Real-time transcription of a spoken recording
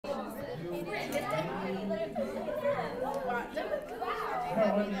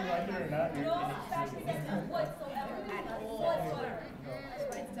matter whether you like it or not, you're No distractions whatsoever.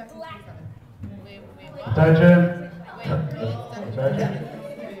 Attention! Attention!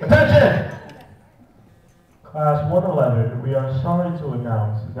 Attention! Class 111, we are sorry to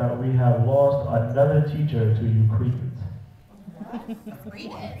announce that we have lost another teacher to Ukrainians.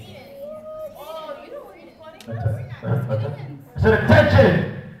 Read it. Oh, you don't read it. I said attention!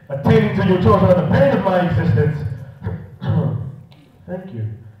 Attaining to your children the pain of my existence. Thank you.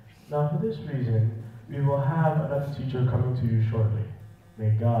 Now for this reason, we will have another teacher coming to you shortly.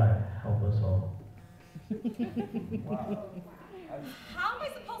 May God help us all. Wow. How am I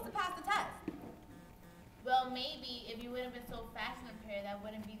supposed to pass the test? Well, maybe if you wouldn't have been so fast and impaired, that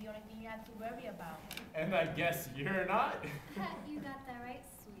wouldn't be the only thing you had to worry about. And I guess you're not? You got that right,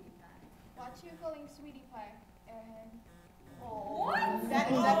 sweetie pie. Watch you calling sweetie pie, Airhead. Oh. What?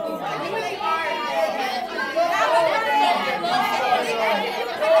 That is exactly right. You really are.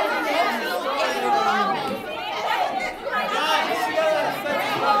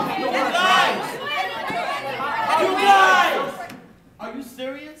 You guys! Are you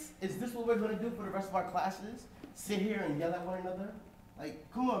serious? Is this what we're going to do for the rest of our classes? Sit here and yell at one another? Like,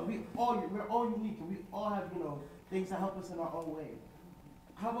 come on, we're all unique and we all have, things that help us in our own way.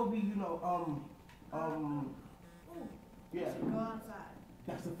 How about we, yeah. Go outside.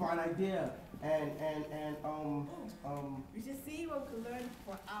 That's a fine idea. We should see what we can learn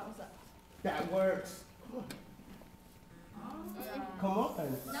for ourselves. That works. Come on.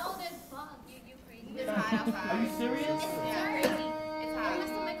 No, there's bugs. You crazy. It's hot outside. Are you serious? It's crazy. It's hot. Are you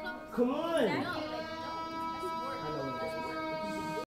still making up? Come on. No.